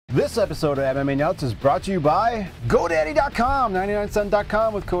This episode of MMA Nuts is brought to you by GoDaddy.com,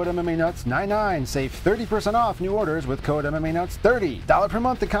 99cent.com with code MMA Nuts 99. Save 30% off new orders with code MMA Nuts 30. $1 per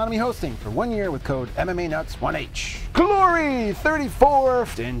month economy hosting for 1 year with code MMA Nuts 1H. Glory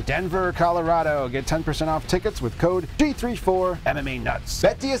 34th in Denver, Colorado. Get 10% off tickets with code G34 MMA Nuts.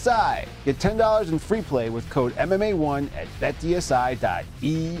 BetDSI. Get $10 in free play with code MMA1 at betdsi.eu.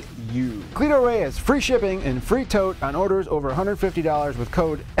 Cleto Reyes. Free shipping and free tote on orders over $150 with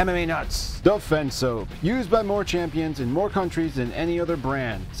code MMA Nuts. Defense Soap. Used by more champions in more countries than any other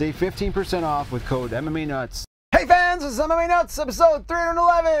brand. Save 15% off with code MMA Nuts. Hey fans, this is MMA Nuts, episode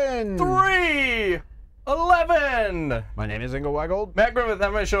 311. 311. My name is Ingo Weighold. Matt Griffith,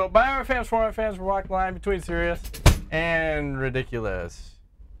 MMA Show. By my fans, for my fans, we're walking the line between serious and ridiculous.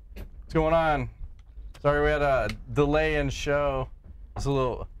 What's going on? Sorry we had a delay in show. I was a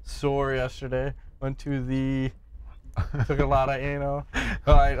little sore yesterday. Went to the... took a lot of,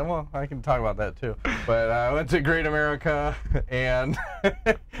 well, I can talk about that too. But I went to Great America and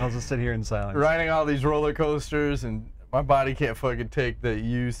I'll just sit here in silence. Riding all these roller coasters, and my body can't fucking take the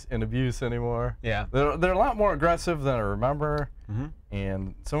use and abuse anymore. Yeah. They're a lot more aggressive than I remember.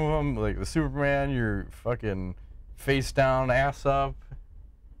 And some of them, like the Superman, you're fucking face down, ass up.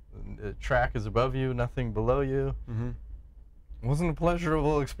 The track is above you, nothing below you. It wasn't a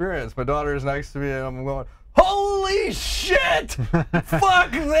pleasurable experience. My daughter is next to me and I'm going, holy shit!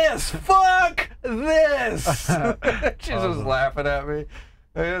 Fuck this! Fuck this! She's just laughing at me.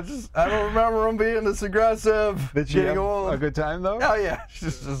 I don't remember them being this aggressive. Did she have a good time though? Oh yeah,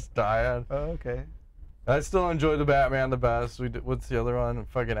 she's just dying. Oh, okay. I still enjoy the Batman the best. What's the other one?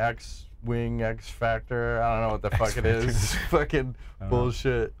 Fucking X-Wing, X-Factor. I don't know what the fuck it is. Fucking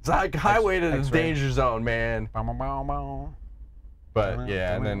bullshit. It's like Highway to the Danger Zone, man. But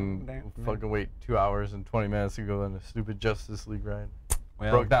yeah, and then fucking wait 2 hours and 20 minutes to go on a stupid Justice League ride.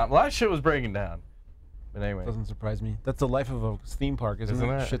 Well, broke down. A lot of shit was breaking down. But anyway. Doesn't surprise me. That's the life of a theme park, isn't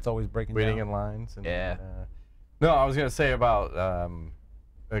it? Shit's always breaking down. Waiting in lines. And, yeah. No, I was going to say about,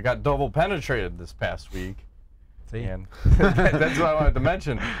 I got double penetrated this past week. See? And that's what I wanted to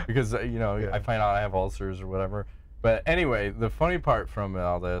mention because, I find out I have ulcers or whatever. But anyway, the funny part from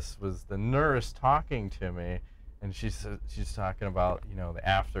all this was the nurse talking to me. And she's talking about, the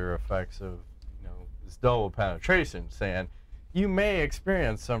after effects of, this double penetration, saying, you may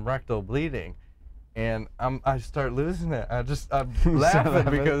experience some rectal bleeding. And I start losing it. I'm laughing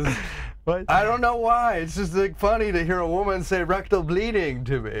because I don't know why. It's just like funny to hear a woman say rectal bleeding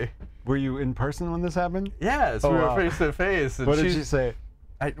to me. Were you in person when this happened? Yes, we were face to face. What did she say?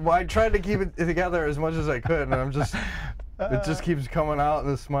 I tried to keep it together as much as I could, and I'm just... It just keeps coming out in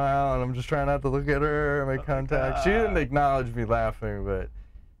a smile, and I'm just trying not to look at her or make contact. She didn't acknowledge me laughing, but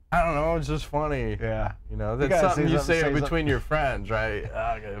I don't know, it's just funny. Yeah. That's something you say between your friends, right?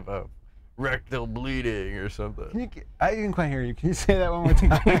 I got rectal bleeding or something. I didn't quite hear you. Can you say that one more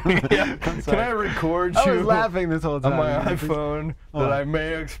time? Yeah. Can I record you? I was laughing this whole time. On my iPhone that I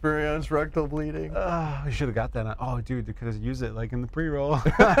may experience rectal bleeding. We should have got that on. Oh, dude, they could have used it like in the pre-roll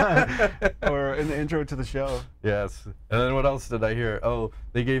or in the intro to the show. Yes. And then what else did I hear? Oh,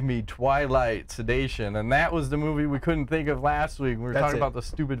 they gave me Twilight sedation, and that was the movie we couldn't think of last week. We were talking about the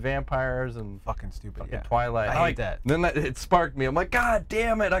stupid vampires and fucking stupid. Fucking Twilight. I hate that. Then it sparked me. I'm like, God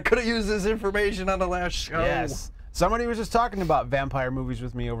damn it! I could have used this information on the last show. Yes. Somebody was just talking about vampire movies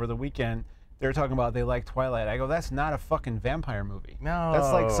with me over the weekend. They were talking about they like Twilight. I go, that's not a fucking vampire movie. No.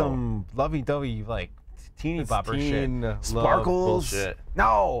 That's like some lovey-dovey, like, teeny bopper shit. Sparkles. Bullshit.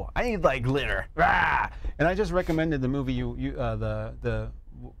 No, I need like glitter. Rah! And I just recommended the movie the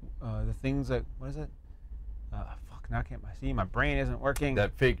things that, what is it? Fuck, now I can't see. My brain isn't working.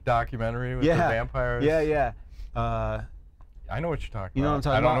 That fake documentary with the vampires. Yeah, yeah. I know what you're talking about. You know what I'm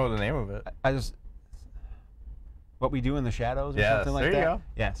talking about? I don't know the name of it. What We Do in the Shadows or something like that. There you go.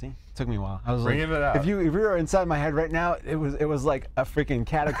 Yeah, see? It took me a while. I was Bringing it out. If you were inside my head right now, it was like a freaking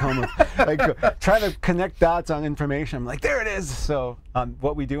catacomb of like trying to connect dots on information. I'm like, there it is. So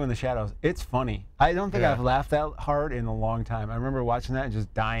What We Do in the Shadows. It's funny. I don't think I've laughed that hard in a long time. I remember watching that and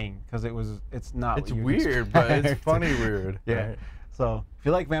just dying because it's not. It's weird, but it's funny weird. Yeah. Right? So if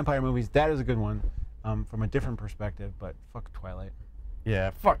you like vampire movies, that is a good one from a different perspective. But fuck Twilight.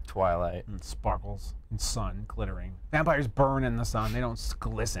 Yeah, fuck Twilight. And sparkles and sun glittering. Vampires burn in the sun. They don't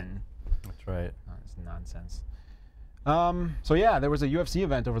glisten. That's right. It's nonsense. So yeah, there was a UFC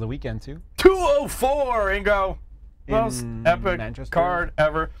event over the weekend too. 204, Ingo. Most epic Manchester? card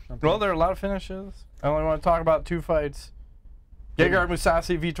ever. Well, there are a lot of finishes. I only want to talk about 2 fights. Gegard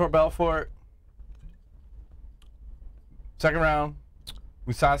Mousasi, Vitor Belfort. Second round.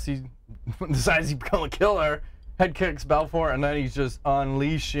 Mousasi decides he's become a killer. head kicks Belfort, and then he's just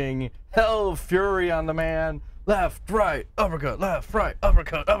unleashing hell of fury on the man. Left, right, uppercut, left, right,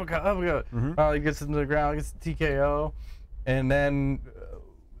 uppercut, uppercut, uppercut. He gets into the ground, gets the TKO. And then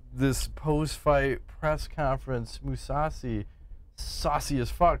this post-fight press conference, Mousasi, saucy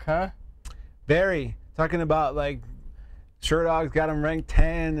as fuck, huh? Very. Talking about, like, Sherdog's got him ranked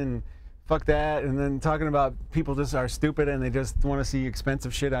 10 and fuck that. And then talking about people just are stupid and they just want to see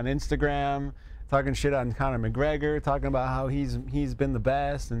expensive shit on Instagram. Talking shit on Conor McGregor. Talking about how he's been the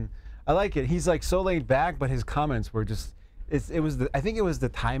best. And I like it. He's, like, so laid back, but his comments were just, I think it was the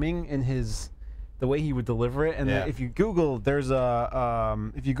timing in the way he would deliver it. And if you Google, there's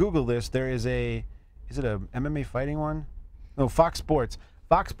a, if you Google this, there is a, is it a MMA fighting one? No, Fox Sports.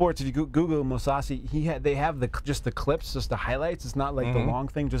 Fox Sports, if you Google Mousasi, they have just the clips, just the highlights. It's not like the long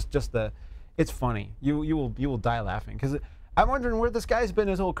thing, just the, it's funny. You will die laughing. Because I'm wondering where this guy's been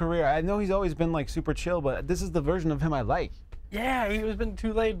his whole career. I know he's always been like super chill, but this is the version of him I like. Yeah, he's been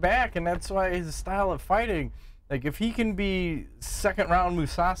too laid back, and that's why his style of fighting, like if he can be second round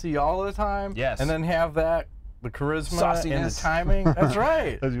Mousasi all the time, and then have the charisma Sauciness. and the timing, that's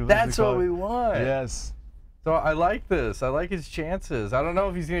right. That's what we want. Yes. So I like this. I like his chances. I don't know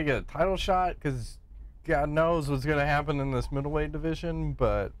if he's going to get a title shot because God knows what's going to happen in this middleweight division,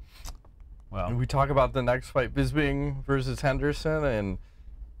 but we talk about the next fight, Bisping versus Henderson, and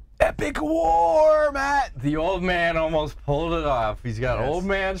epic war, Matt. The old man almost pulled it off. He's got old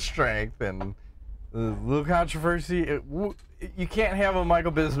man strength, and a little controversy. You can't have a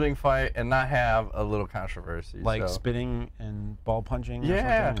Michael Bisping fight and not have a little controversy. Like spitting and ball punching or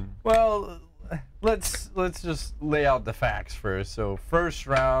something? Well, let's just lay out the facts first. So first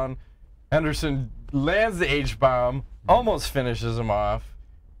round, Henderson lands the H-bomb, almost finishes him off.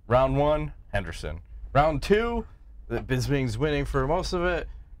 Round 1, Henderson. Round 2, Bisping's winning for most of it.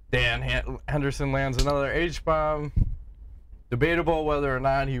 Dan Henderson lands another H-bomb. Debatable whether or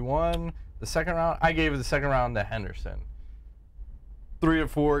not he won the second round. I gave the second round to Henderson. 3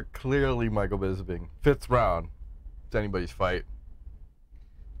 and 4, clearly Michael Bisping. 5th round, it's anybody's fight.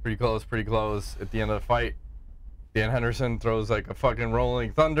 Pretty close, pretty close. At the end of the fight, Dan Henderson throws like a fucking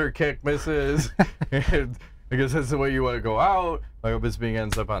rolling thunder kick, misses. And I guess that's the way you want to go out. Michael Bisping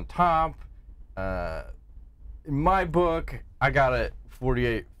ends up on top. In my book, I got it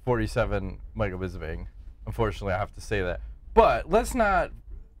 48-47 Michael Bisping. Unfortunately, I have to say that. But let's not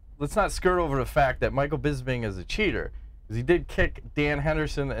skirt over the fact that Michael Bisping is a cheater. Because he did kick Dan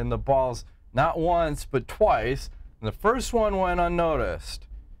Henderson in the balls not once, but twice. And the first one went unnoticed.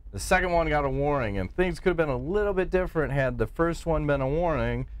 The second one got a warning, and things could have been a little bit different had the first one been a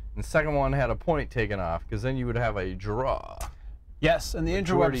warning and the second one had a point taken off, because then you would have a draw. Yes, and the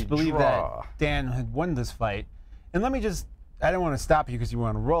interwebs believe that Dan had won this fight. And let me just, I don't want to stop you because you were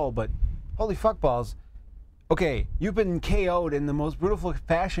on a roll, but holy fuck balls. Okay, you've been KO'd in the most brutal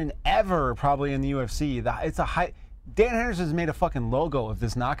fashion ever, probably in the UFC. It's a high. Dan Henderson's made a fucking logo of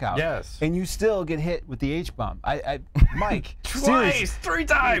this knockout. Yes. And you still get hit with the H-bomb. Mike. Twice, 3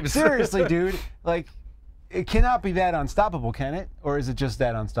 times. Seriously, dude. Like, it cannot be that unstoppable, can it? Or is it just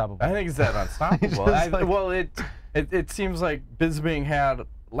that unstoppable? I think it's that unstoppable. Well, it seems like Bisping had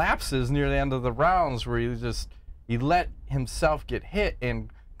lapses near the end of the rounds where he let himself get hit,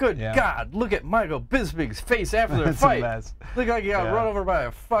 and good God, look at Michael Bisping's face after the fight. Look like he got run over by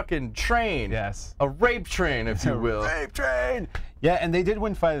a fucking train. Yes. A rape train, if you will. Rape train. Yeah, and they did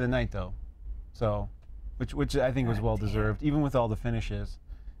win fight of the night, though. So, which I think was well deserved, even with all the finishes.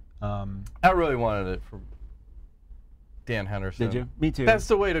 I really wanted it for Dan Henderson. Did you? Me too. That's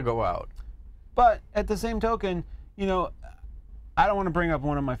the way to go out. But at the same token, you know, I don't want to bring up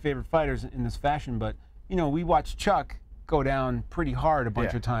one of my favorite fighters in this fashion, but you know, we watched Chuck go down pretty hard a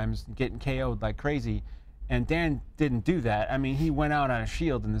bunch of times, getting KO'd like crazy, and Dan didn't do that. I mean, he went out on a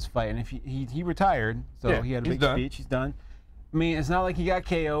shield in this fight, and if he retired, so he had a big speech. He's done. I mean, it's not like he got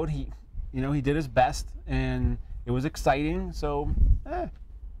KO'd. He did his best, and it was exciting. So,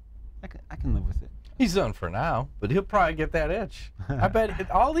 I can live with it. He's done for now, but he'll probably get that itch. I bet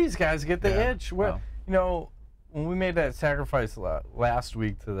all these guys get the itch. Well, you know, when we made that sacrifice last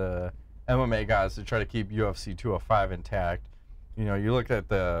week to the MMA guys to try to keep UFC 205 intact, you know, you look at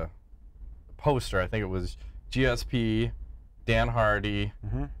the poster, I think it was GSP, Dan Hardy,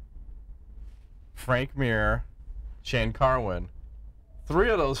 Frank Mir, Shane Carwin. 3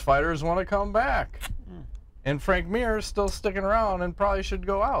 of those fighters want to come back. And Frank Mir is still sticking around and probably should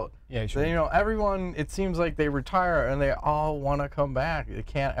go out. Yeah, so, you know, everyone, it seems like they retire and they all want to come back. They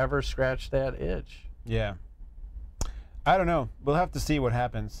can't ever scratch that itch. Yeah. I don't know. We'll have to see what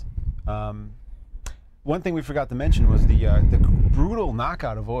happens. One thing we forgot to mention was the brutal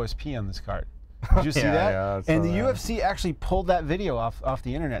knockout of OSP on this card. Did you see that? Yeah, and the UFC actually pulled that video off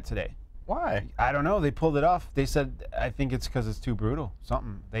the internet today. Why? I don't know. They pulled it off. They said, I think it's because it's too brutal.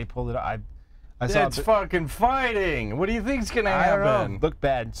 Something. They pulled it off. It's fucking fighting. What do you think's gonna happen? I don't know. Looked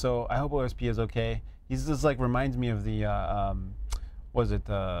bad. So I hope OSP is okay. He's just like reminds me of the was it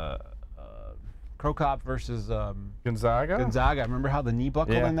Crow Cop versus Gonzaga? Gonzaga. Remember how the knee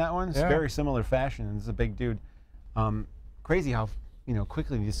buckled in that one? It's very similar fashion. It's a big dude. Crazy how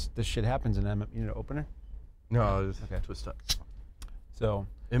quickly this shit happens in an opener. No, it's twist up. So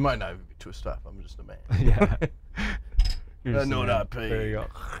it might not even be twist up. I'm just a man. Yeah. I know not pain. There you go.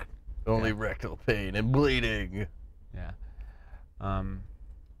 Only rectal pain and bleeding. Yeah.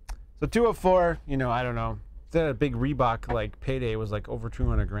 So 204. I don't know. That a big Reebok like payday was like over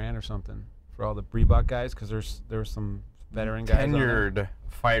 200 grand or something for all the Reebok guys because there's some veteran guys. Tenured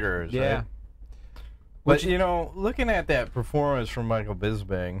fighters. Yeah. Right? But looking at that performance from Michael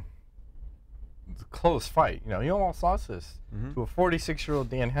Bisping, it's a close fight. He almost lost this to a 46-year-old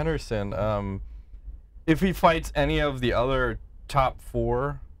Dan Henderson. If he fights any of the other top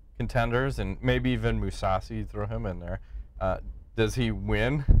 4 contenders, and maybe even Mousasi, throw him in there, does he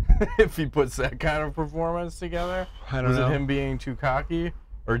win if he puts that kind of performance together? I don't know. Was it him being too cocky,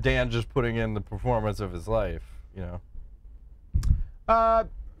 or Dan just putting in the performance of his life?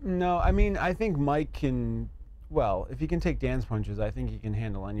 No, I mean, I think Mike can, if he can take Dan's punches, I think he can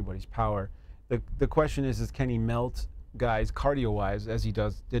handle anybody's power. The question is can he melt guys cardio-wise, as he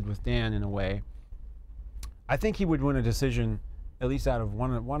did with Dan in a way? I think he would win a decision, at least out of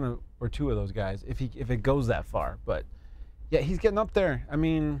one or two of those guys, if it goes that far. But yeah, he's getting up there. I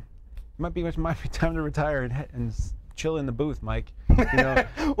mean, might be time to retire and chill in the booth, Mike.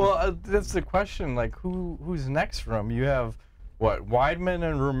 Well, that's the question. Like, who's next for him? You have Weidman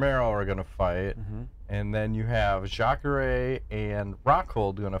and Romero are going to fight, and then you have Jacare and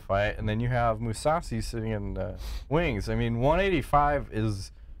Rockhold going to fight, and then you have Mousasi sitting in the wings. I mean, 185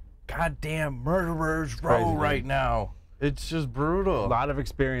 is goddamn murderer's row right now. It's just brutal. A lot of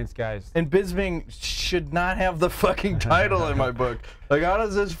experience, guys. And Bisping should not have the fucking title in my book. Like, how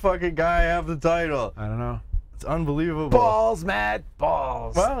does this fucking guy have the title? I don't know. It's unbelievable. Balls, Matt.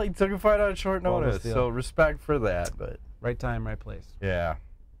 Balls. Well, he took a fight on short notice, so respect for that. But right time, right place. Yeah.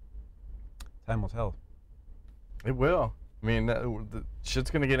 Time will tell. It will. I mean, the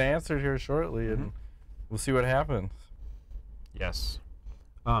shit's going to get answered here shortly, and we'll see what happens. Yes.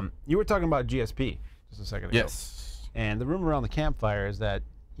 You were talking about GSP just a second ago. Yes. And the rumor around the campfire is that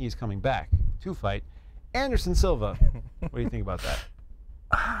he's coming back to fight Anderson Silva. What do you think about that?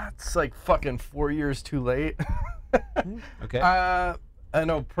 It's like fucking 4 years too late. Okay. I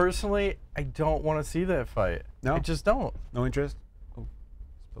know personally, I don't want to see that fight. No? I just don't. No interest? Oh,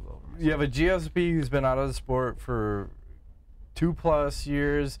 spill over myself. You have a GSP who's been out of the sport for 2+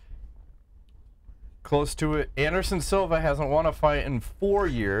 years. Close to it. Anderson Silva hasn't won a fight in 4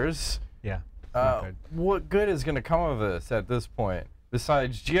 years. Yeah. What good is going to come of this at this point?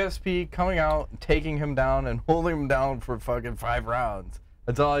 Besides GSP coming out, taking him down, and holding him down for fucking 5 rounds.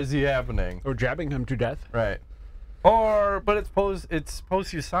 That's all I see happening. Or jabbing him to death. Right. But it's post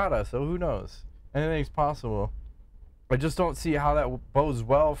USADA, so who knows? Anything's possible. I just don't see how that bodes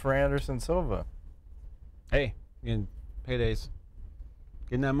well for Anderson Silva. Hey, getting paydays.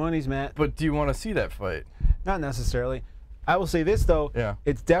 Getting that money's, Matt. But do you want to see that fight? Not necessarily. I will say this, though. Yeah.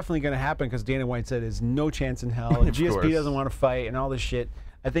 It's definitely going to happen because Dana White said there's no chance in hell. GSP doesn't want to fight and all this shit.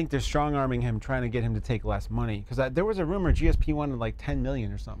 I think they're strong-arming him, trying to get him to take less money. Because there was a rumor GSP wanted like $10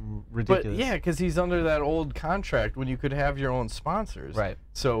 million or something ridiculous. But yeah, because he's under that old contract when you could have your own sponsors. Right.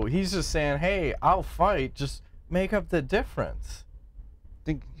 So he's just saying, hey, I'll fight. Just make up the difference.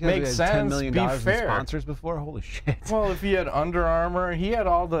 Think makes sense. $10 million Be in fair. sponsors before? Holy shit. Well, if he had Under Armour, he had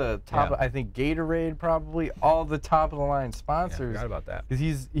all the top. I think Gatorade probably all the top of the line sponsors. Yeah, I forgot about that.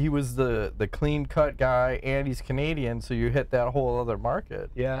 Because he was the clean cut guy, and he's Canadian, so you hit that whole other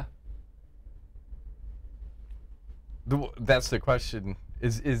market. Yeah. That's the question.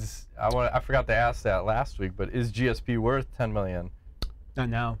 I forgot to ask that last week, but is GSP worth $10 million? Not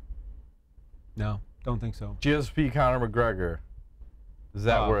now. No, don't think so. GSP Conor McGregor. Is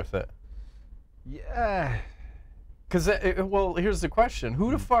that worth it? Yeah. Because, well, here's the question.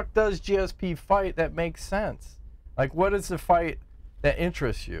 Who the fuck does GSP fight that makes sense? Like, what is the fight that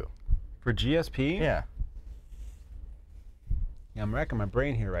interests you? For GSP? Yeah. Yeah, I'm racking my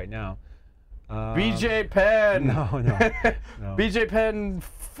brain here right now. BJ Penn. No. BJ Penn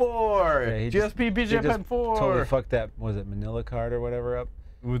 4. Yeah, GSP BJ Penn 4. Totally fucked that, was it Manila card or whatever up?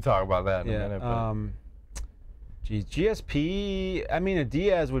 We'll talk about that in a minute. But. Geez, GSP. I mean, a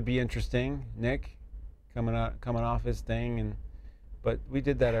Diaz would be interesting. Nick, coming off his thing, but we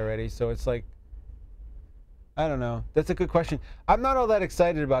did that already. So it's like, I don't know. That's a good question. I'm not all that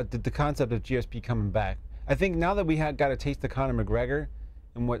excited about the concept of GSP coming back. I think now that we got a taste of Conor McGregor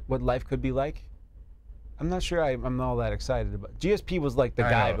and what life could be like, I'm not sure I'm all that excited about. GSP was like the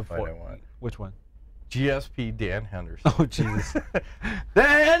guy before. Which one? GSP Dan Henderson. Oh, Jesus. The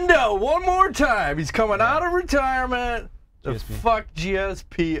Hendo, one more time. He's coming out of retirement to fuck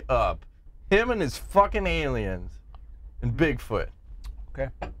GSP up. Him and his fucking aliens and Bigfoot. Okay.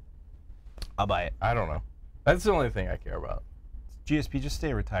 I'll buy it. I don't know. That's the only thing I care about. GSP, just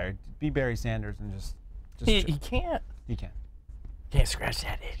stay retired. Be Barry Sanders and just he can't. He can. Can't scratch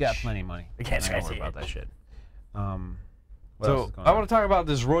that itch. He's got plenty of money. He can't scratch that about that shit. So I want to talk about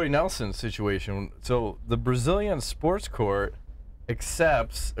this Roy Nelson situation. So the Brazilian sports court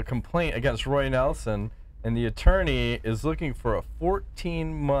accepts a complaint against Roy Nelson, and the attorney is looking for a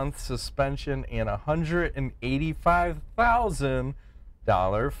 14-month suspension and a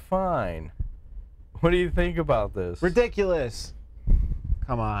 $185,000 fine. What do you think about this? Ridiculous.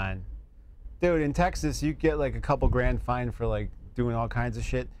 Come on. Dude, in Texas, you get like a couple grand fine for like doing all kinds of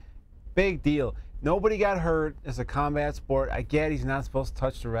shit. Big deal. Nobody got hurt. It's a combat sport. I get he's not supposed to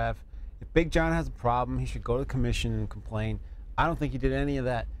touch the ref. If Big John has a problem, he should go to the commission and complain. I don't think he did any of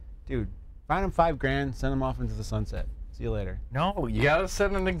that. Dude, fine him $5 grand, send him off into the sunset. See you later. No, you gotta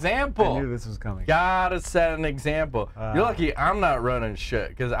set an example. I knew this was coming. Gotta set an example. You're lucky I'm not running shit,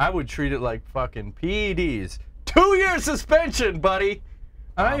 because I would treat it like fucking PEDs. 2-year suspension, buddy.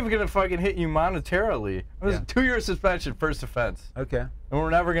 I'm not even gonna fucking hit you monetarily. It was a 2-year suspension, first offense. Okay. And we're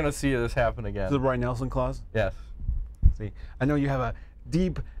never gonna see this happen again. The Roy Nelson clause? Yes. See, I know you have a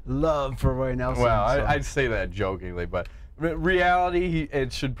deep love for Roy Nelson. Well, so. I'd say that jokingly, but reality,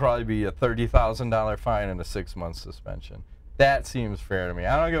 it should probably be a $30,000 fine and a 6-month suspension. That seems fair to me.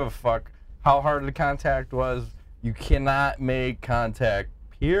 I don't give a fuck how hard the contact was. You cannot make contact,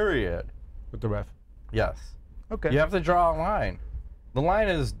 period. With the ref? Yes. Okay. You have to draw a line. The line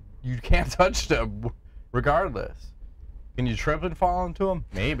is you can't touch them regardless. Can you trip and fall into them?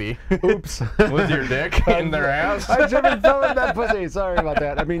 Maybe. Oops. With your dick in their ass? I tripped and fell in that pussy. Sorry about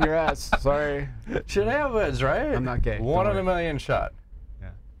that. I mean your ass. Sorry. Shit happens, right? I'm not gay. One in a million shot.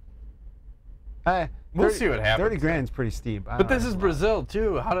 Yeah. We'll see what happens. 30 grand is pretty steep. But this is Brazil,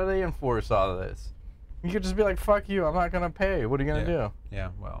 too. How do they enforce all of this? You could just be like, fuck you, I'm not going to pay. What are you going to do?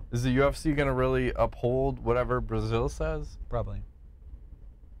 Yeah, well. Is the UFC going to really uphold whatever Brazil says? Probably.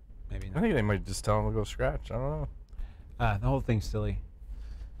 Maybe not. I think they might just tell them to go scratch. I don't know. The whole thing's silly.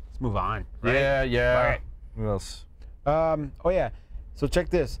 Let's move on. Right? Yeah. All right. What else? Oh, yeah. So check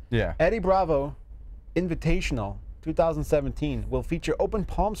this. Yeah. Eddie Bravo Invitational 2017 will feature open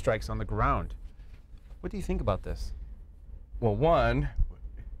palm strikes on the ground. What do you think about this? Well, one,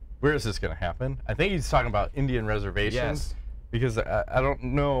 where is this going to happen? I think he's talking about Indian reservations. Yes. Because I don't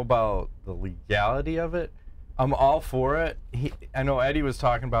know about the legality of it. I'm all for it. I know Eddie was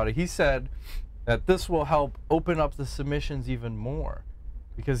talking about it. He said that this will help open up the submissions even more,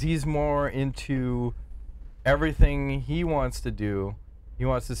 because he's more into everything he wants to do. He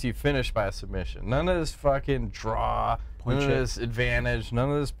wants to see finished by a submission. None of this fucking draw, none of this advantage,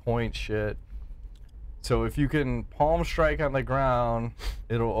 none of this point shit. So if you can palm strike on the ground,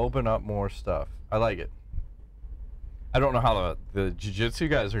 it'll open up more stuff. I like it. I don't know how the jiu-jitsu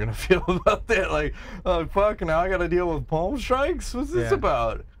guys are going to feel about that. Like, oh, fuck, now I got to deal with palm strikes? What's this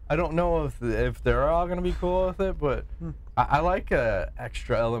about? I don't know if they're all going to be cool with it, but I like a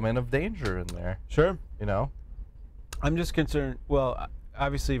extra element of danger in there. Sure. You know? I'm just concerned, well,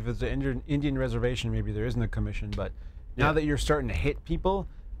 obviously if it's an Indian reservation, maybe there isn't a commission, but now that you're starting to hit people,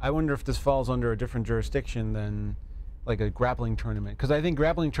 I wonder if this falls under a different jurisdiction than like a grappling tournament, because I think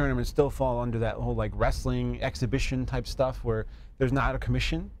grappling tournaments still fall under that whole like wrestling exhibition type stuff where there's not a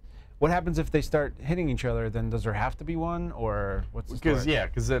commission. What happens if they start hitting each other? Then does there have to be one, or what's the story?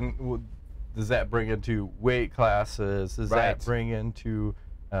 Because then does that bring into weight classes? Does that bring into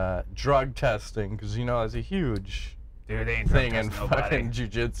drug testing? Because you know that's a huge thing in fucking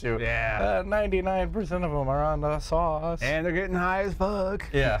jiu-jitsu. Yeah. 99% of them are on the sauce. And they're getting high as fuck.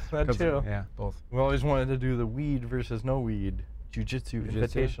 Yeah, that too. Yeah, both. We always wanted to do the weed versus no weed jiu-jitsu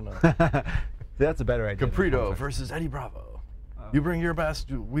invitational. That's a better idea. Caprito versus Eddie Bravo. You bring your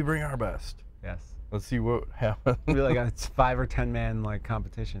best, we bring our best. Yes. Let's see what happens. It'll be like a 5 or 10 man like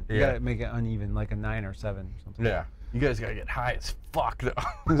competition. You gotta make it uneven, like a 9 or 7 or something. Yeah. You guys gotta get high as fuck though.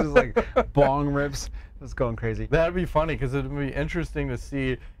 This is like bong rips. It's going crazy. That'd be funny because it'd be interesting to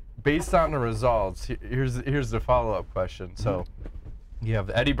see, based on the results. Here's the follow-up question. So, you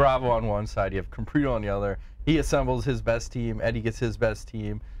have Eddie Bravo on one side, you have Caprito on the other. He assembles his best team. Eddie gets his best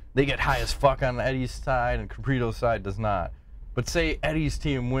team. They get high as fuck on Eddie's side, and Caprito's side does not. But say Eddie's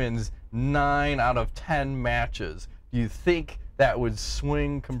team wins 9 out of 10 matches. Do you think that would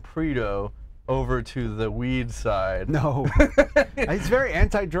swing Compredo over to the weed side? No. He's very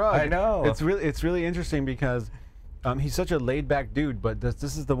anti-drug. I know. It's really interesting because he's such a laid-back dude, but this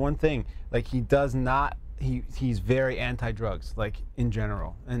is the one thing. Like, he does not. He's very anti-drugs, like, in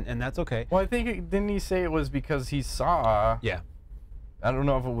general, and that's okay. Well, I think didn't he say it was because he saw? Yeah. I don't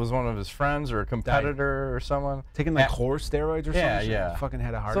know if it was one of his friends or a competitor or someone taking like horse steroids or something. Yeah. Fucking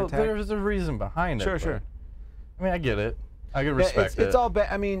had a heart attack. So there's a reason behind it. Sure. I mean, I get it. I can respect it. It's all bad.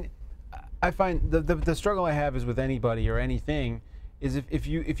 I mean, I find the struggle I have is with anybody or anything, is if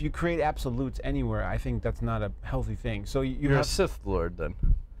you create absolutes anywhere, I think that's not a healthy thing. So you're a Sith Lord then,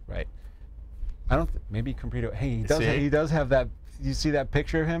 right? I don't. Maybe Compredo. Hey, he does have that. You see that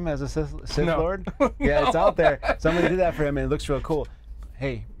picture of him as a Sith Lord? Yeah, it's out there. Somebody did that for him, and it looks real cool.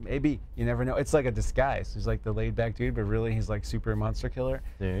 Hey, maybe, you never know. It's like a disguise. He's like the laid-back dude, but really he's like super monster killer.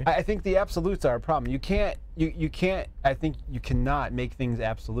 Yeah. I think the absolutes are a problem. You can't. I think you cannot make things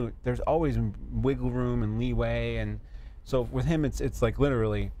absolute. There's always wiggle room and leeway, and so with him, it's like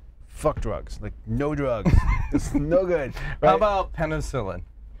literally, fuck drugs. Like no drugs. It's no good. Right? How about penicillin?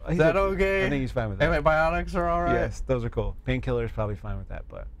 Is that okay? I think he's fine with that. Antibiotics are all right? Yes, those are cool. Painkillers, probably fine with that,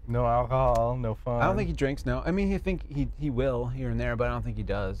 but... No alcohol, no fun. I don't think he drinks, no. I mean, he will here and there, but I don't think he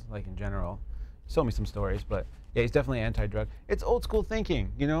does, like, in general. He told me some stories, but, yeah, he's definitely anti-drug. It's old school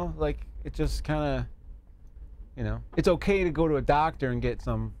thinking, you know? Like, it just kind of, you know... It's okay to go to a doctor and get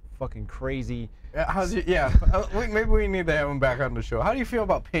some fucking crazy... Maybe we need to have him back on the show. How do you feel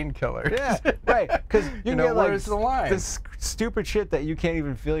about painkillers? Yeah, right. Because you know, get like where's the line? This stupid shit that you can't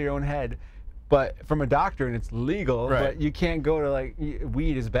even feel your own head, but from a doctor and it's legal. Right. But you can't go to like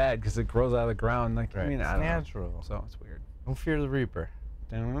weed is bad because it grows out of the ground. Like I mean, it's I don't natural. know. So it's weird. Don't fear the Reaper.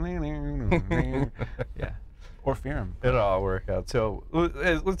 Yeah, or fear him. It'll all work out. So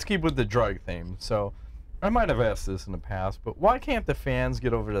let's keep with the drug theme. So I might have asked this in the past, but why can't the fans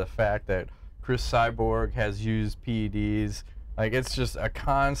get over the fact that Cris Cyborg has used PEDs? Like, it's just a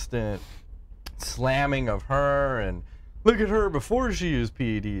constant slamming of her, and look at her before she used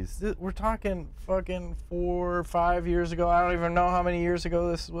PEDs. We're talking fucking 4 or 5 years ago. I don't even know how many years ago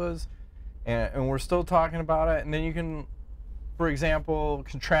this was, and we're still talking about it. And then you can, for example,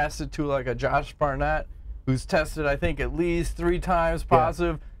 contrast it to like a Josh Barnett, who's tested, I think, at least 3 times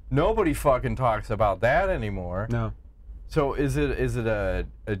positive. Yeah. Nobody fucking talks about that anymore. No. So is it a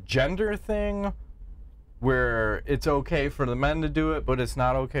gender thing where it's okay for the men to do it, but it's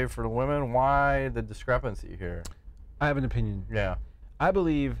not okay for the women? Why the discrepancy here? I have an opinion. Yeah. I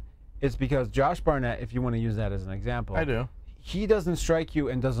believe it's because Josh Barnett, if you want to use that as an example. I do. He doesn't strike you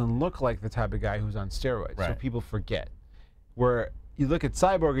and doesn't look like the type of guy who's on steroids. Right. So people forget. Where you look at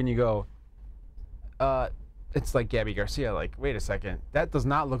Cyborg and you go, it's like Gabby Garcia, like, wait a second, that does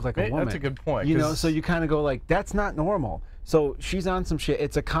not look like a woman. That's a good point. You know, so you kind of go like, that's not normal. So she's on some shit.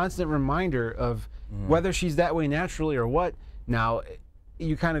 It's a constant reminder of whether she's that way naturally or what. Now,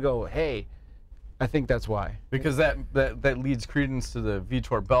 you kind of go, hey, I think that's why. Because that leads credence to the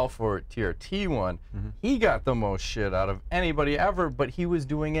Vitor Belfort TRT one. He got the most shit out of anybody ever, but he was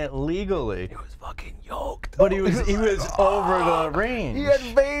doing it legally. He was fucking yoked. But he was over the range. He had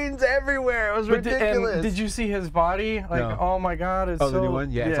veins everywhere. It was ridiculous. And did you see his body? Like, no. Oh my God, it's the new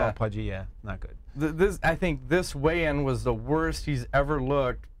one? Yeah, it's all pudgy. Yeah, not good. I think this weigh-in was the worst he's ever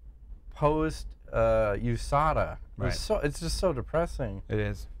looked post USADA. Right. It's just so depressing. It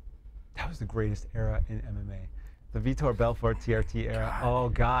is. That was the greatest era in MMA. The Vitor Belfort TRT era. God. Oh,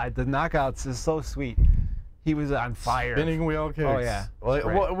 God. The knockouts is so sweet. He was on fire. Spinning wheel kicks. Oh, yeah. Like,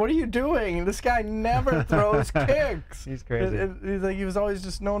 what are you doing? This guy never throws kicks. He's crazy. He was always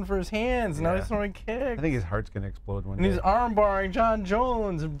just known for his hands. Now he's throwing kicks. I think his heart's going to explode one day. And he's arm barring John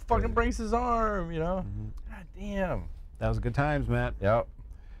Jones and fucking breaks his arm, you know? God damn. That was good times, Matt. Yep.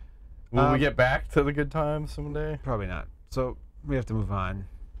 Will we get back to the good times someday? Probably not. So we have to move on.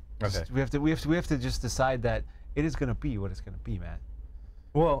 Okay. We have to just decide that it is going to be what it's going to be, Matt.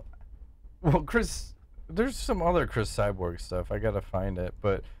 Well, Chris, there's some other Cris Cyborg stuff. I got to find it,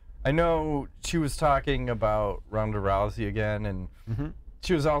 but I know she was talking about Ronda Rousey again, and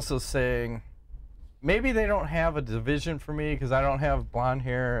she was also saying maybe they don't have a division for me because I don't have blonde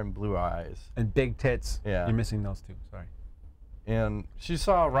hair and blue eyes and big tits. Yeah, you're missing those two. Sorry. And she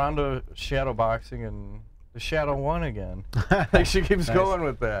saw Ronda shadow boxing and the shadow won again. Like she keeps going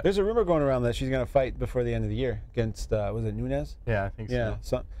with that. There's a rumor going around that she's going to fight before the end of the year against, was it Nunes? Yeah, I think so.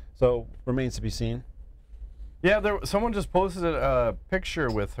 Yeah, so remains to be seen. Yeah, someone just posted a picture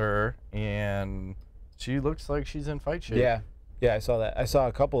with her, and she looks like she's in fight shape. Yeah, I saw that. I saw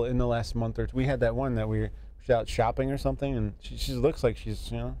a couple in the last month or two. We had that one that we she's out shopping or something, and she looks like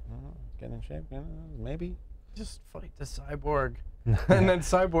she's, you know, getting in shape. You know, maybe. Just fight the Cyborg. And then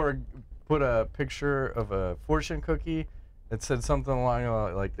Cyborg put a picture of a fortune cookie that said something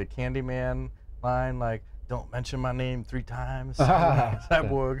along like the Candyman line, like, don't mention my name 3 times.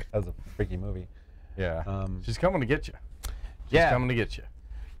 Cyborg. That was a freaky movie. Yeah. She's coming to get you. She's coming to get you.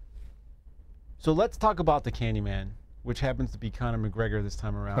 So let's talk about the Candyman, which happens to be Conor McGregor this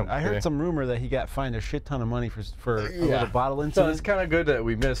time around. Okay. I heard some rumor that he got fined a shit ton of money for a little bottle incident. So it's kind of good that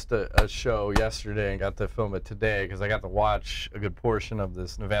we missed a show yesterday and got to film it today, because I got to watch a good portion of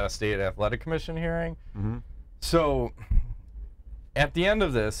this Nevada State Athletic Commission hearing. So at the end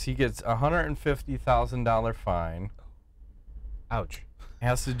of this, he gets a $150,000 fine. Ouch.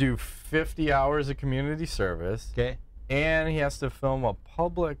 Has to do 50 hours of community service. Okay. And he has to film a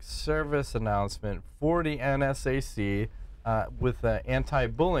public service announcement for the NSAC with an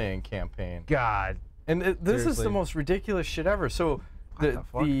anti-bullying campaign. God. And this is the most ridiculous shit ever. So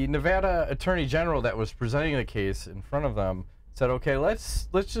the Nevada Attorney General that was presenting the case in front of them said, okay, let's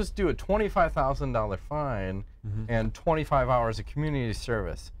just do a $25,000 fine and 25 hours of community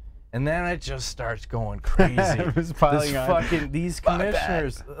service. And then it just starts going crazy. It was piling on. These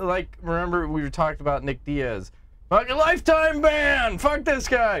commissioners, like, remember we were talking about Nick Diaz. Fucking lifetime ban! Fuck this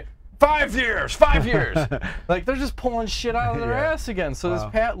guy! 5 years! 5 years! Like, they're just pulling shit out of their ass again. So this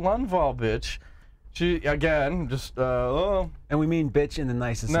Pat Lundvall bitch, she, again, just, And we mean bitch in the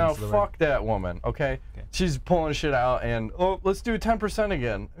nicest sense of the word. No, fuck that woman, okay? She's pulling shit out, and, let's do 10%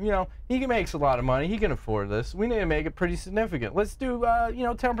 again. You know, he makes a lot of money. He can afford this. We need to make it pretty significant. Let's do,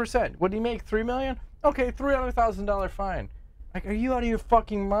 10%. What do you make, $3 million? Okay, $300,000 fine. Like, are you out of your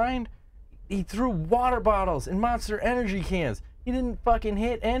fucking mind? He threw water bottles and Monster Energy cans. He didn't fucking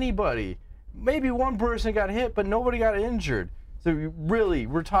hit anybody. Maybe one person got hit, but nobody got injured. So really,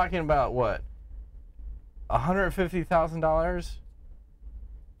 we're talking about what? $150,000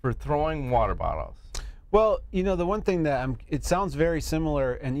 for throwing water bottles. Well, you know, the one thing that it sounds very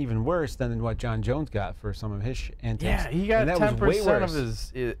similar and even worse than what John Jones got for some of his antics. Yeah, he got 10% of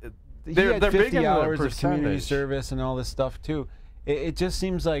his. They're 50 hours of community service and all this stuff too. It just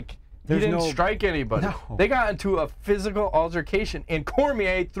seems like. He didn't strike anybody. No. They got into a physical altercation, and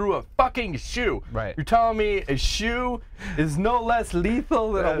Cormier threw a fucking shoe. Right. You're telling me a shoe is no less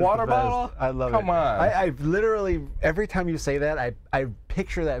lethal than a water bottle? I love it. Come on. I've literally, every time you say that, I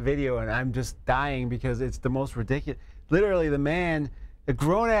picture that video, and I'm just dying because it's the most ridiculous. Literally, the man, a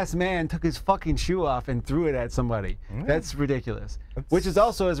grown-ass man, took his fucking shoe off and threw it at somebody. That's ridiculous. Which is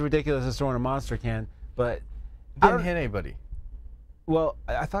also as ridiculous as throwing a monster can, but... Didn't hit anybody. Well,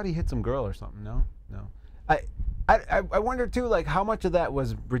 I thought he hit some girl or something. No. I wonder too, like, how much of that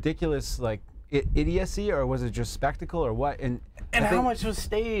was ridiculous, like idiocy, or was it just spectacle, or what? And how much was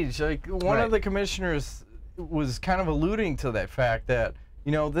staged? Like, one of the commissioners was kind of alluding to that fact that,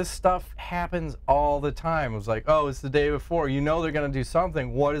 you know, this stuff happens all the time. It was like, oh, it's the day before. You know they're gonna do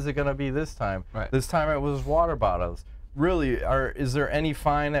something. What is it gonna be this time? Right. This time it was water bottles. Really, is there any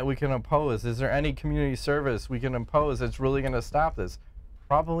fine that we can impose? Is there any community service we can impose that's really going to stop this?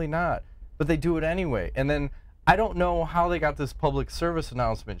 Probably not. But they do it anyway. And then I don't know how they got this public service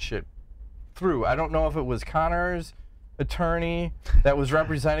announcement shit through. I don't know if it was Conor's attorney that was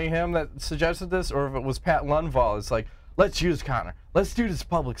representing him that suggested this, or if it was Pat Lundvall. It's like, let's use Conor. Let's do this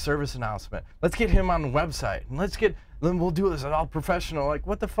public service announcement. Let's get him on the website. And then we'll do this all professional. Like,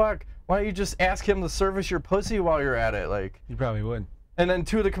 what the fuck? Why don't you just ask him to service your pussy while you're at it? Like, he probably would. And then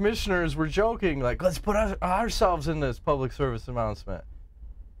 2 of the commissioners were joking, like, let's put ourselves in this public service announcement.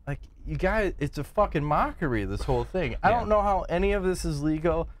 Like, you guys, it's a fucking mockery, this whole thing. I don't know how any of this is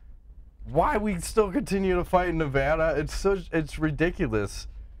legal. Why we still continue to fight in Nevada? It's ridiculous.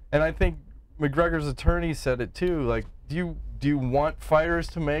 And I think McGregor's attorney said it too. Like, do you want fighters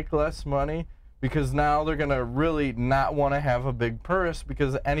to make less money? Because now they're gonna really not want to have a big purse,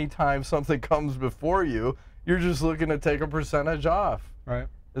 because anytime something comes before you, you're just looking to take a percentage off. Right.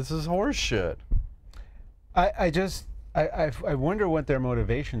 This is horse shit. I wonder what their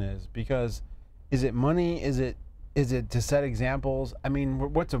motivation is, because is it money? Is it to set examples? I mean,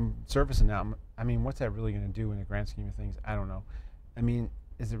 what's a service announcement? I mean, what's that really going to do in the grand scheme of things? I don't know. I mean,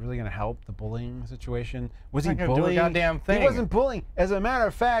 is it really going to help the bullying situation? Was he bullying? Do a goddamn thing. He wasn't bullying. As a matter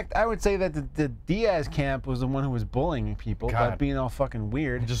of fact, I would say that the Diaz camp was the one who was bullying people by being all fucking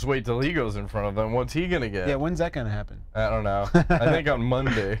weird. Just wait till he goes in front of them. What's he going to get? Yeah, when's that going to happen? I don't know. I think on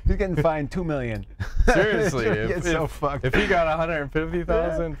Monday. He's getting fined $2 million. Seriously. So fucked. If he got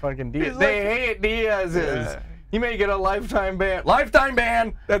 $150,000, fucking Diaz. They hate Diaz's. He may get a lifetime ban. Lifetime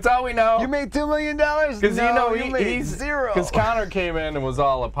ban! That's all we know. You made $2 million? Because no, you know he's zero. Because Conor came in and was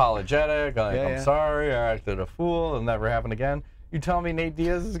all apologetic, like, Yeah, I'm sorry, I acted a fool, it'll never happen again. You tell me Nate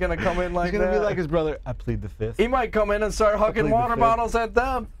Diaz is going to come in like that? He's going to be like his brother, I plead the fifth. He might come in and start hucking water bottles at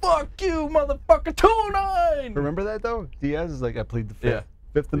them. Fuck you, motherfucker, 209! Remember that, though? Diaz is like, I plead the fifth. Yeah.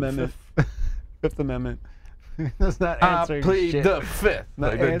 Fifth Amendment. Fifth Amendment. That's not answering I plead shit. the fifth.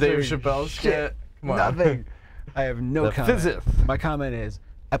 Not Like the Dave answering Chappelle shit. Come on. Nothing. I have no The comment. fifth. My comment is,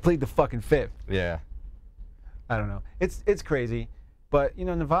 I plead the fucking fifth. Yeah. I don't know. It's crazy. But, you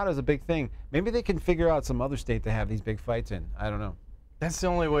know, Nevada's a big thing. Maybe they can figure out some other state to have these big fights in. I don't know. That's the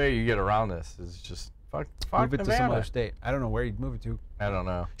only way you get around this is just fuck Move it Nevada. to some other state. I don't know where you'd move it to. I don't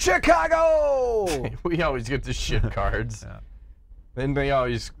know. Chicago! We always get the shit cards. Yeah. And they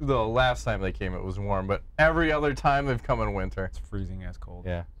always, the last time they came it was warm, but every other time they've come in winter. It's freezing ass cold.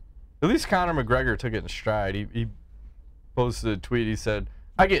 Yeah. At least Conor McGregor took it in stride. He posted a tweet. He said,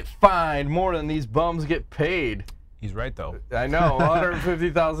 I get fined more than these bums get paid. He's right, though. I know.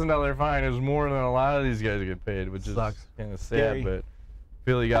 $150,000 fine is more than a lot of these guys get paid, which is kind of sad, Scary. but I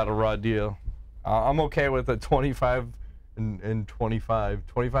feel he got a raw deal. I'm okay with a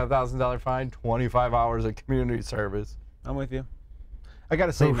 $25,000 fine, 25 hours of community service. I'm with you. I got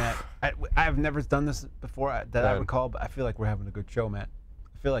to say, Matt, I've never done this before that I recall, but I feel like we're having a good show, Matt.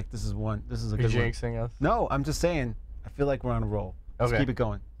 I feel like this is a good one. Are you jinxing us? No, I'm just saying, I feel like we're on a roll. Let's keep it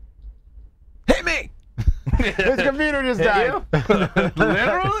going. Hit me! His computer just died.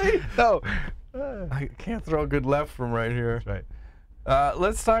 Literally? No. I can't throw a good left from right here. That's right.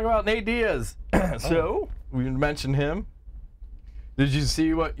 Let's talk about Nate Diaz. So, we mentioned him. Did you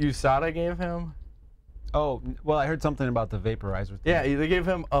see what USADA gave him? Oh, well, I heard something about the vaporizer thing. Yeah, they gave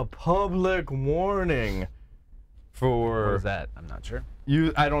him a public warning for... What is that? I'm not sure.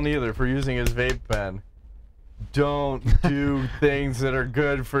 I don't either, for using his vape pen. Don't do things that are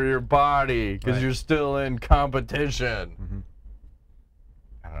good for your body, because you're still in competition. Mm-hmm.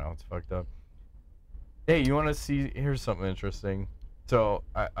 I don't know, it's fucked up. Hey, you want to see, here's something interesting. So,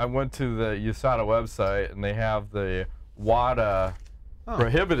 I went to the USADA website, and they have the WADA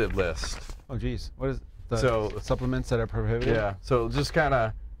prohibited list. Oh, geez. What is the supplements that are prohibited? Yeah, so just kind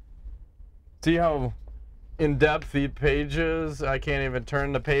of see how in-depth the pages, I can't even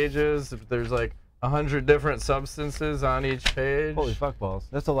turn the pages. There's like 100 different substances on each page. Holy fuck balls.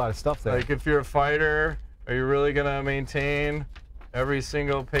 That's a lot of stuff there. Like, if you're a fighter, are you really going to maintain every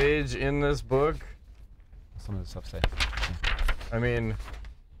single page in this book? Some of the stuff say. I mean,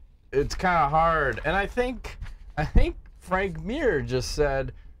 it's kind of hard. And I think Frank Mir just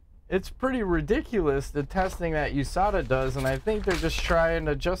said it's pretty ridiculous, the testing that USADA does, and I think they're just trying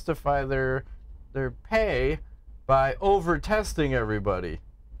to justify their pay by over-testing everybody.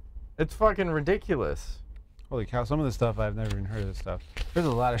 It's fucking ridiculous. Holy cow, some of this stuff, I've never even heard of this stuff. There's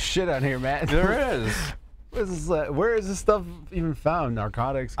a lot of shit on here, Matt. There is. Where is this stuff even found?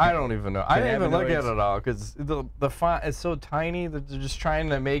 Narcotics? I don't even know. I didn't even look at it all, because the font is so tiny that they're just trying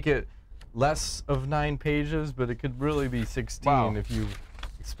to make it less of 9 pages, but it could really be 16 if you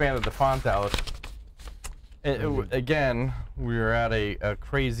expanded the font out. Again, we're at a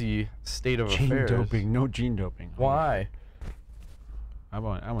crazy state of affairs. Gene doping. No gene doping. Why? I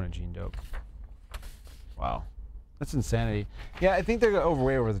want a gene dope. Wow. That's insanity. Yeah, I think they're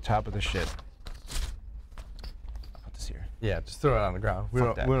way over the top of this shit. I'll put this here. Yeah, just throw it on the ground. We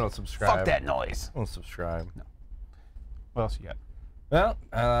don't subscribe. Fuck that noise. We don't subscribe. No. What else you got? Well,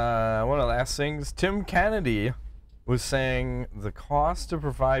 one of the last things, Tim Kennedy was saying the cost to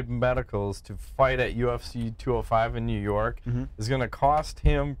provide medicals to fight at UFC 205 in New York is going to cost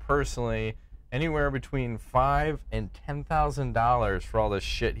him personally anywhere between $5,000 and $10,000 for all this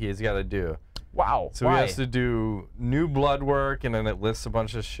shit he's got to do. Wow. So he has to do new blood work, and then it lists a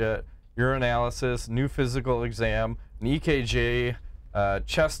bunch of shit. Urinalysis, new physical exam, an EKG,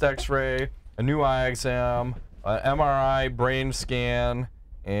 chest x-ray, a new eye exam, an MRI, brain scan,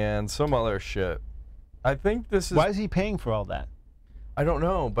 and some other shit. I think this is... Why is he paying for all that? I don't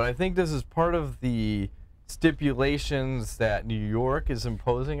know, but I think this is part of the stipulations that New York is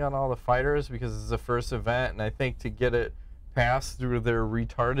imposing on all the fighters because it's the first event, and I think to get it passed through their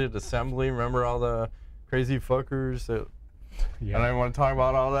retarded assembly, remember all the crazy fuckers that... Yeah. And I want to talk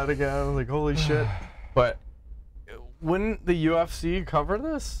about all that again, like, holy shit. But wouldn't the UFC cover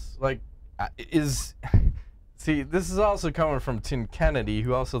this? Like, See, this is also coming from Tim Kennedy,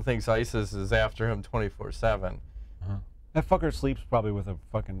 who also thinks ISIS is after him 24/7. That fucker sleeps probably with a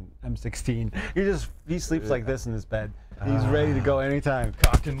fucking M16. He sleeps like this in his bed. He's ready to go anytime.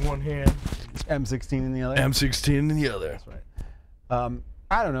 Cocked in one hand, M16 in the other. M16 in the other. That's right.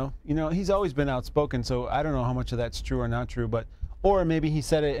 I don't know. You know, he's always been outspoken, so I don't know how much of that's true or not true. But or maybe he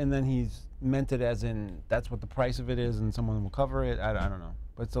said it and then he's meant it as in that's what the price of it is and someone will cover it. I don't know.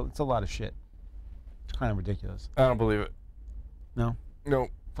 But it's a lot of shit. It's kind of ridiculous. I don't believe it. No? No.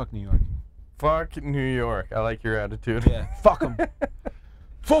 Fuck New York. Fuck New York. I like your attitude. Yeah. Fuck them.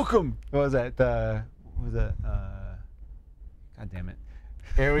 Fuck them. What was that? God damn it.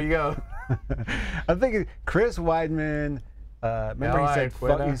 Here we go. I'm thinking Chris Weidman.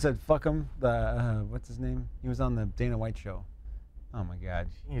 Remember he said fuck him. What's his name? He was on the Dana White show. Oh my God.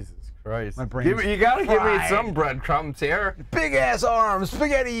 Jesus Christ. My brain. You gotta give me some breadcrumbs here. Big ass arms,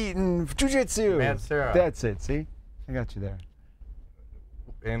 spaghetti eating, jujitsu. Matsura. That's it. See, I got you there.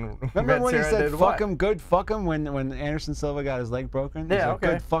 And remember when he said fuck him, good fuck him when Anderson Silva got his leg broken? Yeah, like,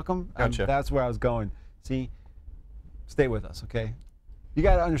 okay. Good fuck him. Gotcha. That's where I was going. See, stay with us, okay? You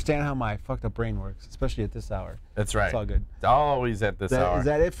got to understand how my fucked up brain works, especially at this hour. That's right. It's all good. It's always at this hour. Is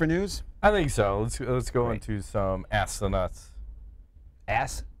that it for news? I think so. Let's go into some ass to nuts.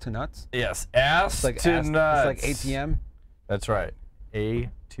 Ass to nuts? Yes, ass to nuts. It's like ATM? That's right. A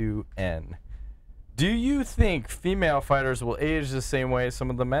to N. Do you think female fighters will age the same way some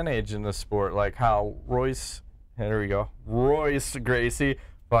of the men age in the sport, like how Royce Gracie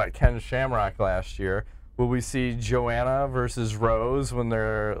fought Ken Shamrock last year? Will we see Joanna versus Rose when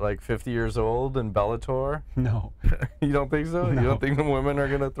they're like 50 years old in Bellator? No. You don't think so? No. You don't think the women are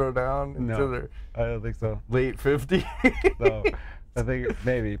going to throw down into their I don't think so. late 50s? No. I think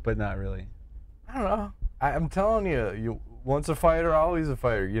maybe, but not really. I don't know. I'm telling you, once a fighter, always a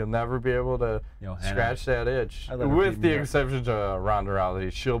fighter. You'll never be able to scratch that itch. With the exception of Ronda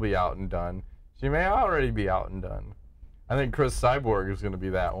Rousey, she'll be out and done. She may already be out and done. I think Cris Cyborg is going to be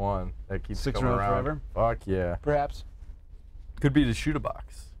that one that keeps coming around. Forever? Fuck yeah. Perhaps. Could be the shoot a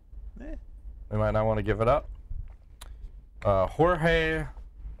box. Eh. They might not want to give it up. Jorge.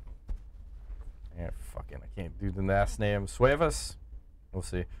 I can't do the last name. Suevas. We'll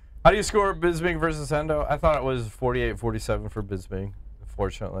see. How do you score Bisping versus Hendo? I thought it was 48-47 for Bisping,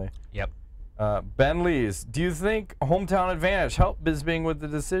 unfortunately. Yep. Ben Lees, do you think hometown advantage helped Bisping with the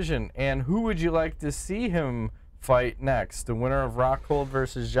decision? And who would you like to see him fight next? The winner of Rockhold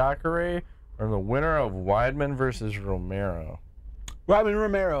versus Jacare or the winner of Weidman versus Romero? Weidman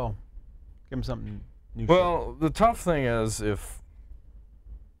Romero. Give him something new. Well, the tough thing is if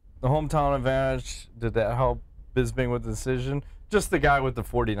the hometown advantage, did that help Bisping with the decision? Just the guy with the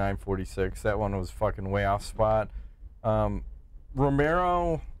 49-46. That one was fucking way off spot.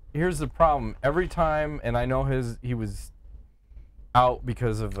 Romero, here's the problem. Every time, and I know he was out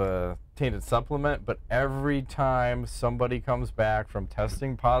because of a tainted supplement, but every time somebody comes back from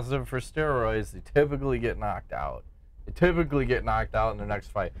testing positive for steroids, they typically get knocked out. They typically get knocked out in their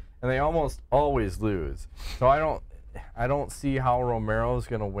next fight, and they almost always lose. So I don't see how Romero's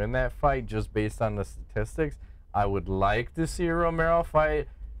going to win that fight just based on the statistics. I would like to see a Romero fight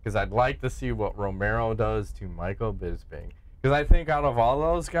because I'd like to see what Romero does to Michael Bisping. Because I think out of all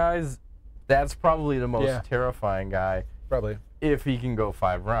those guys, that's probably the most terrifying guy. Probably. If he can go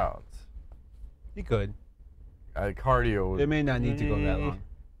 5 rounds. He could. Cardio. It may not need to go that long.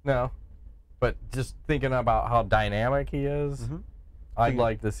 No. But just thinking about how dynamic he is, I'd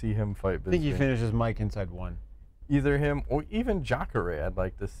like to see him fight Bisping. I think he finishes Mike inside 1. Either him or even Jacare, I'd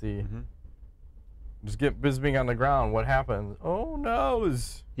like to see. Just get Bisping on the ground. What happens? Oh, no.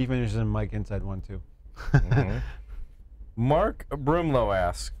 He finishes Mike inside 1, too. Mark Brimlow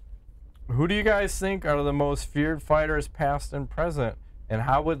asks, who do you guys think are the most feared fighters past and present, and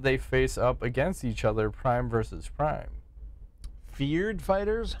how would they face up against each other, prime versus prime? Feared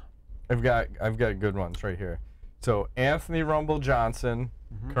fighters? I've got good ones right here. So Anthony Rumble Johnson,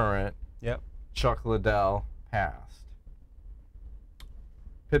 current. Yep. Chuck Liddell, past.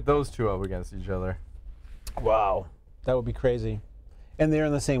 Pit those two up against each other. Wow. That would be crazy. And they're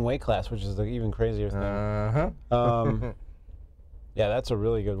in the same weight class, which is the even crazier thing. Yeah, that's a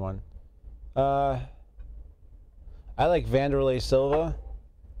really good one. I like Vanderlei Silva.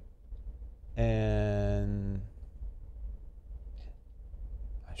 And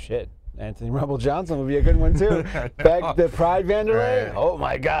shit. Anthony Rumble Johnson would be a good one too. Back the Pride Vanderlei. Right. Oh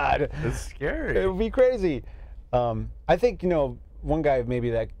my God. It's scary. It would be crazy. I think, one guy maybe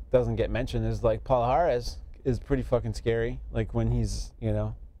that doesn't get mentioned is like Paul Harass is pretty fucking scary. Like when he's,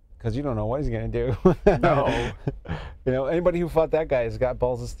 because you don't know what he's gonna do. No. Anybody who fought that guy has got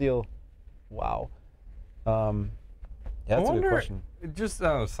balls of steel. Wow. Yeah, that's a good question. Just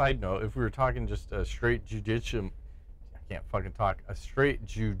on a side note, if we were talking just a straight jiu-jitsu, I can't fucking talk, a straight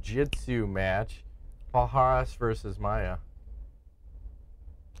jiu-jitsu match, Paul Harass versus Maya.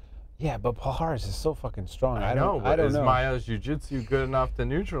 Yeah, but Pajar's is so fucking strong. I know, but don't is know. Maya's jiu-jitsu good enough to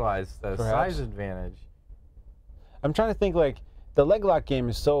neutralize the size advantage? I'm trying to think, like, the leg lock game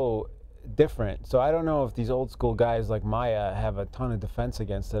is so different. So I don't know if these old school guys like Maya have a ton of defense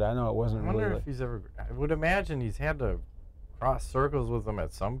against it. I know it wasn't really... I wonder if he's ever... I would imagine he's had to cross circles with them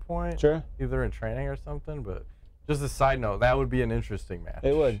at some point. Sure. Either in training or something, but just a side note, that would be an interesting match.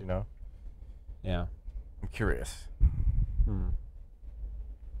 It would. You know? Yeah. I'm curious.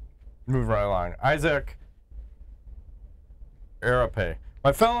 Move right along. Isaac Arape.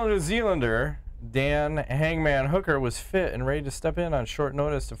 My fellow New Zealander, Dan Hangman Hooker, was fit and ready to step in on short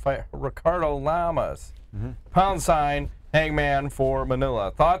notice to fight Ricardo Lamas. Pound sign, Hangman for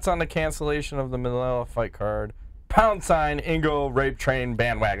Manila. Thoughts on the cancellation of the Manila fight card? Pound sign, Ingo rape train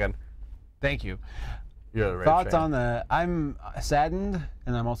bandwagon. Thank you. You're the rape Thoughts train. on the... I'm saddened,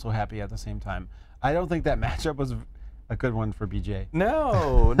 and I'm also happy at the same time. I don't think that matchup was a good one for BJ.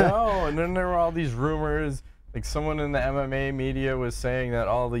 No, no. And then there were all these rumors. Like someone in the MMA media was saying that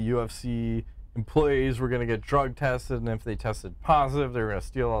all the UFC employees were going to get drug tested, and if they tested positive, they were going to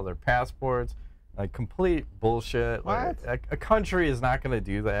steal all their passports. Like complete bullshit. What? Like, a country is not going to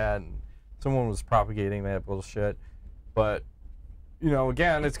do that. And someone was propagating that bullshit. But, you know,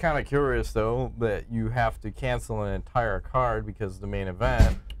 again, it's kind of curious, though, that you have to cancel an entire card because the main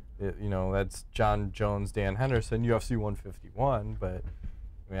event, you know, that's John Jones, Dan Henderson, UFC 151. But,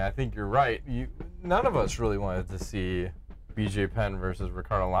 I mean, I think you're right. None of us really wanted to see BJ Penn versus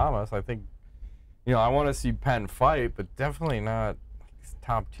Ricardo Lamas. I think, you know, I want to see Penn fight, but definitely not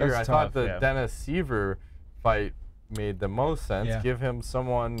top tier. That's I thought tough, the Dennis Seaver fight made the most sense. Yeah. Give him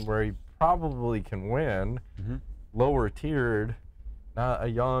someone where he probably can win, lower tiered, not a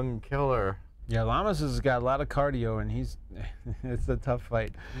young killer. Yeah, Lamas has got a lot of cardio, and he's it's a tough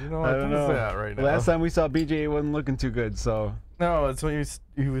fight. You know, I don't know. That right now. Last time we saw BJ, he wasn't looking too good, so. No, it's when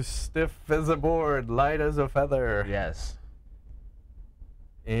he was stiff as a board, light as a feather. Yes.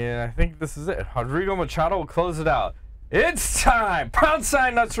 And I think this is it. Rodrigo Machado will close it out. It's time! Pound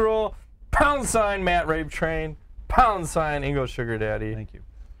sign Nuts Rule, pound sign Matt Rape Train, pound sign Ingo Sugar Daddy. Thank you.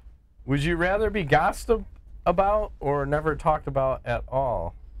 Would you rather be gossiped about or never talked about at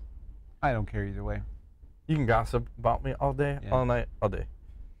all? I don't care either way. You can gossip about me all day, all night, all day.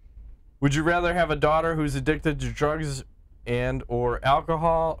 Would you rather have a daughter who's addicted to drugs and or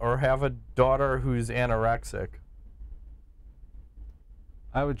alcohol, or have a daughter who's anorexic?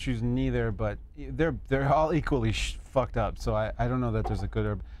 I would choose neither, but they're all equally fucked up. So I don't know that there's a good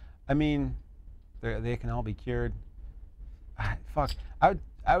or, I mean, they can all be cured. Fuck,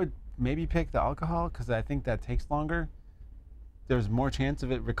 I would maybe pick the alcohol because I think that takes longer. There's more chance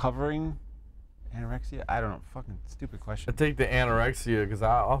of it recovering. Anorexia? I don't know. Fucking stupid question. I take the anorexia because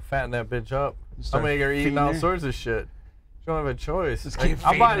I'll fatten that bitch up. I'll make her eating feeding all her? sorts of shit. She don't have a choice. Just Like, keep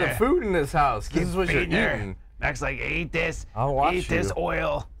I'll buy feeding the her. food in this house. This is what you're feeding her. eating. Max like, eat this. I'll watch Eat this you.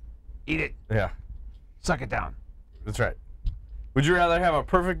 oil. Eat it. Yeah, Suck it down. that's right. Would you rather have a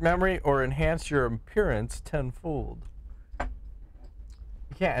perfect memory or enhance your appearance tenfold?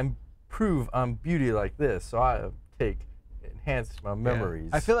 You can't improve on beauty like this, so I take enhance my memories.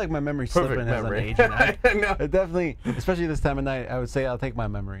 I feel like my memory's Perfect slipping as I'm memory. aging. I No. definitely, especially this time of night, I would say I'll take my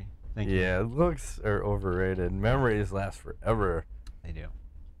memory. Thank you. Yeah, looks are overrated. Memories last forever. They do.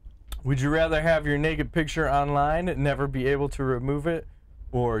 Would you rather have your naked picture online and never be able to remove it,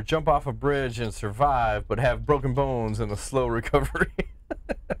 or jump off a bridge and survive but have broken bones and a slow recovery?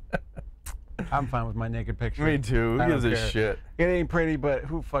 I'm fine with my naked picture. Me too. Who I gives don't a care. shit? It ain't pretty, but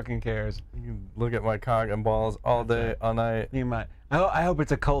who fucking cares? You can look at my cock and balls all day, all night. I hope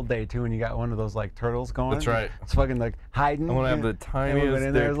it's a cold day too, and you got one of those like turtles going. That's right. It's fucking like hiding. I want to have the Everyone tiniest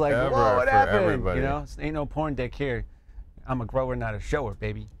in there dick is like, ever whoa, what for happened? everybody. You know, ain't no porn dick here. I'm a grower, not a shower,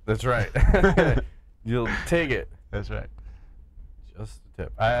 baby. That's right. You'll take it. That's right. Just a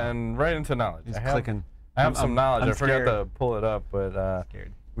tip. And right into knowledge. He's clicking. I have some knowledge. I'm I forgot scared. to pull it up, but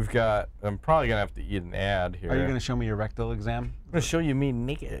Scared. we've got. I'm probably gonna have to eat an ad here. Are you gonna show me your rectal exam? I'm gonna show you me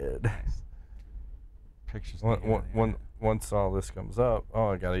naked. Pictures. Once all this comes up, oh,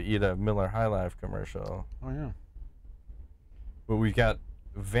 I gotta eat a Miller High Life commercial. Oh yeah. But we got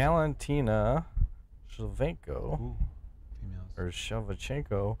Valentina Shevchenko Ooh, females. or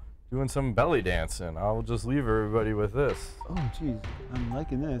Shevchenko doing some belly dancing. I'll just leave everybody with this. Oh jeez, I'm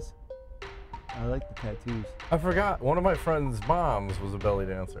liking this. I like the tattoos. I forgot one of my friend's moms was a belly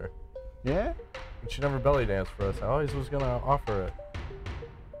dancer. Yeah? But she never belly danced for us. I always was gonna offer it.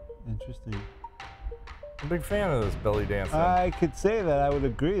 Interesting. I'm a big fan of this belly dancing. I could say that. I would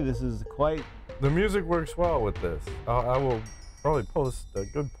agree. This is quite. The music works well with this. I will probably post a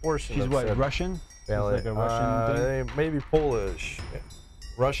good portion She's of what, said Russian? ballet. It's like a Russian thing? Maybe Polish.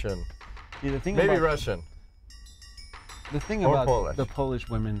 Russian. Yeah, the thing Maybe about, Russian. The thing Or about Polish. the Polish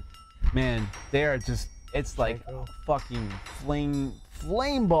women, man, they are just, it's like a fucking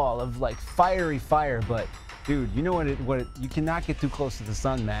flame ball of like fiery fire. But dude, you know what you cannot get too close to the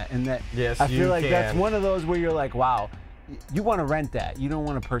sun, Matt. And that, Yes, I feel like you that's can. one of those where you're like, wow, you want to rent that. You don't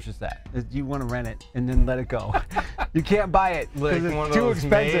want to purchase that. You want to rent it and then let it go. You can't buy it Like because one it's of too those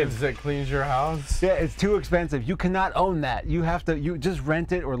expensive. maids that cleans your house. Yeah, it's too expensive. You cannot own that. You have to, you just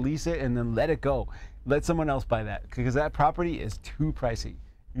rent it or lease it and then let it go. Let someone else buy that because that property is too pricey.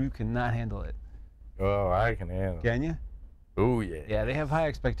 You cannot handle it. Oh, I can handle it. Can you? Oh, yeah. Yeah, they have high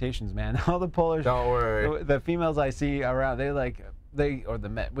expectations, man. All the Polish, Don't worry. the females I see around,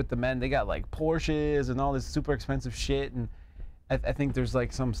 with the men, they got like Porsches and all this super expensive shit. And I think there's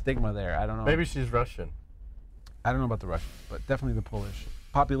like some stigma there. I don't know. Maybe she's Russian. I don't know about the Russians, but definitely the Polish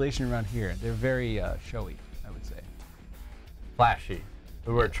population around here. They're very showy, I would say. Flashy.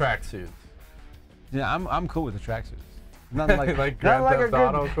 They wear tracksuits. Yeah, I'm cool with the tracksuits. Nothing like Like Grand Theft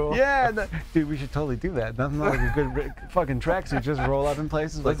Auto cool? Yeah, dude, we should totally do that. Nothing like a good fucking tracksuit. Just roll up in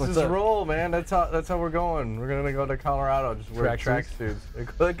places. Let's like, just roll, man. That's how we're going. We're gonna go to Colorado. Just wear Tracksuits?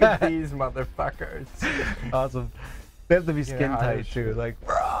 tracksuits. Look at these motherfuckers. Awesome. They have to be skin hot tight as too. shit. Like,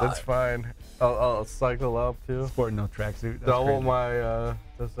 That's fine. I'll cycle up too. sporting no tracksuit. That's Double crazy. my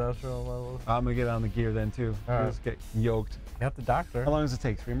testosterone levels. I'm gonna get on the gear then too. All right. Just get yoked. You have the doctor. How long does it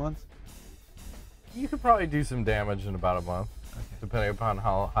take? 3 months? You could probably do some damage in about a month, depending upon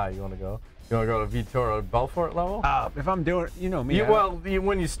how high you want to go. You want to go to Vitor or Belfort level? If I'm doing, you know me.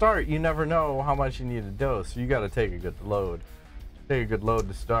 When you start, you never know how much you need to dose. So you got to take a good load. Take a good load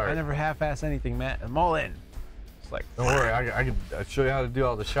to start. I never half-ass anything, Matt. I'm all in. It's like, Don't worry, I'll show you how to do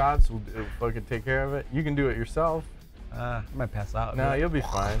all the shots. We'll fucking take care of it. You can do it yourself. I might pass out. No, you'll be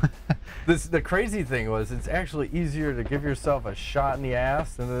fine. The crazy thing was, it's actually easier to give yourself a shot in the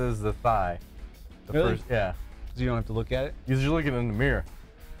ass than it is the thigh. Really? Yeah. So you don't have to look at it? Because you're looking in the mirror.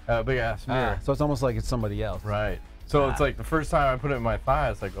 Big ass mirror. So it's almost like it's somebody else. Right. So it's like the first time I put it in my thigh,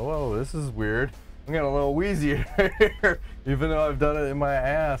 it's like, whoa, this is weird. I'm getting a little wheezy here, even though I've done it in my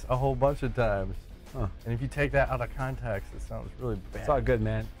ass a whole bunch of times. Huh. And if you take that out of context, it sounds really bad. It's all good,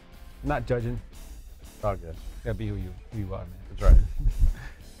 man. I'm not judging. It's all good. You gotta be who you are, man. That's right.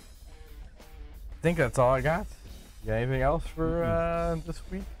 I think that's all I got. You got anything else for this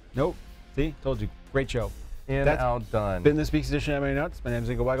week? Nope. See? Told you. Great show. That's outdone. Been this week's edition of MMA Nuts. My name's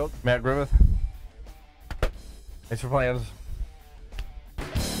Ingo Weigelt. Matt Griffith. Thanks for playing us.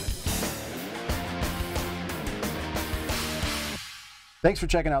 Thanks for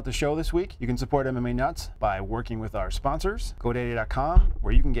checking out the show this week. You can support MMA Nuts by working with our sponsors, GoDaddy.com,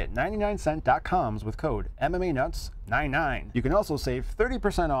 where you can get 99cent.coms with code MMA Nuts 99. You can also save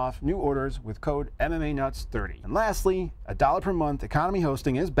 30% off new orders with code MMA Nuts 30. And lastly, $1 per month economy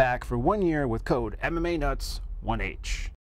hosting is back for 1 year with code MMA Nuts 1H.